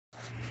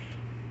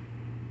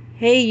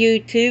Hey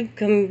YouTube,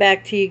 coming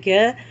back to you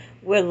again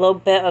with a little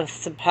bit of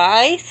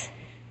surprise.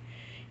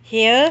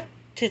 Here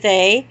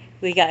today,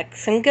 we got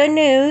some good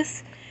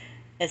news.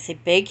 It's a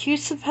big, huge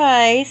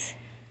surprise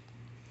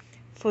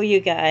for you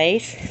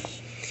guys.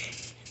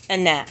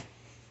 And that.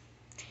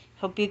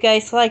 Hope you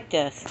guys like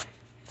this.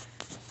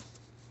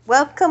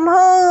 Welcome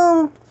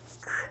home,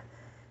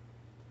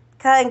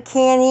 Cotton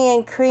Candy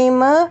and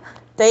Creamer.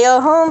 They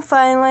are home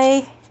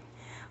finally.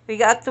 We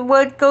got the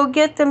word go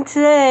get them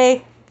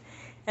today.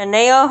 And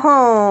they are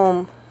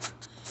home.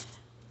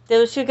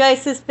 There's you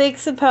guys this big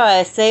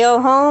surprise. They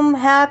are home,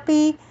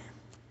 happy,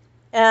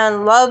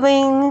 and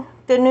loving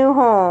the new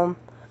home.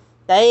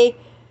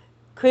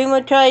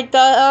 Creamer tried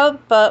that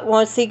out, but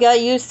once he got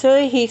used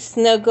to it, he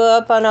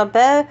snuggled up on our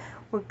bed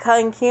with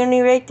Cotton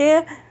Candy right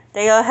there.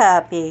 They are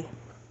happy.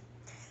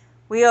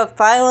 We are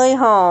finally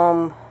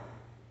home.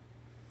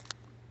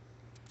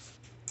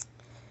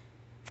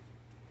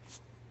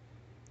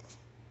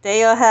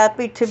 They are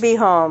happy to be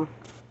home.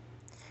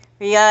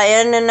 We are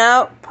in and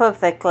out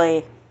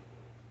perfectly.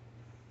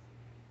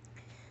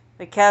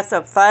 The cats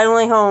are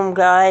finally home,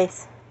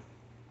 guys.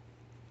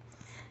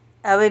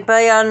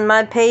 Everybody on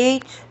my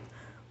page,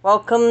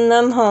 welcome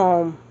them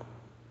home.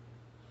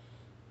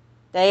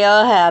 They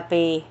are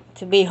happy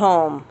to be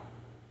home.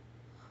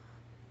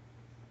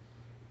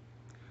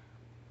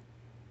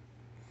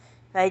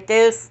 Right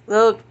there's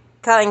little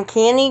Cotton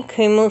Candy.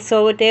 Creamer's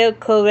over there,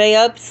 curled right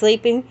up,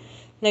 sleeping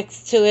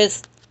next to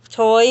his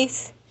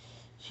toys.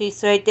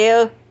 She's right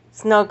there,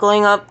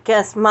 snuggling up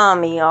against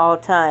Mommy all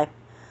the time.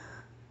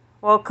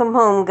 Welcome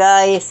home,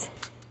 guys.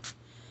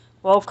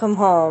 Welcome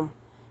home.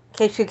 In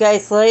case you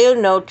guys later,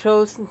 no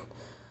trolls,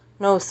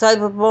 no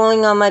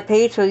cyberbullying on my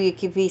page, so you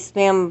can be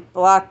spam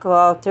block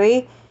all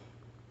three.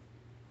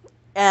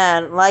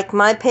 And like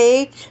my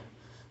page,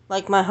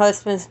 like my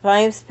husband's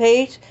Prime's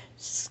page,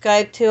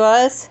 subscribe to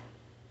us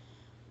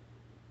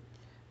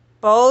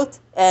both,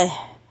 and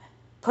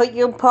put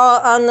your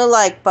paw on the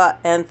like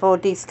button for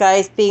these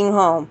guys being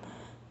home.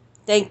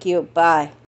 Thank you. Bye.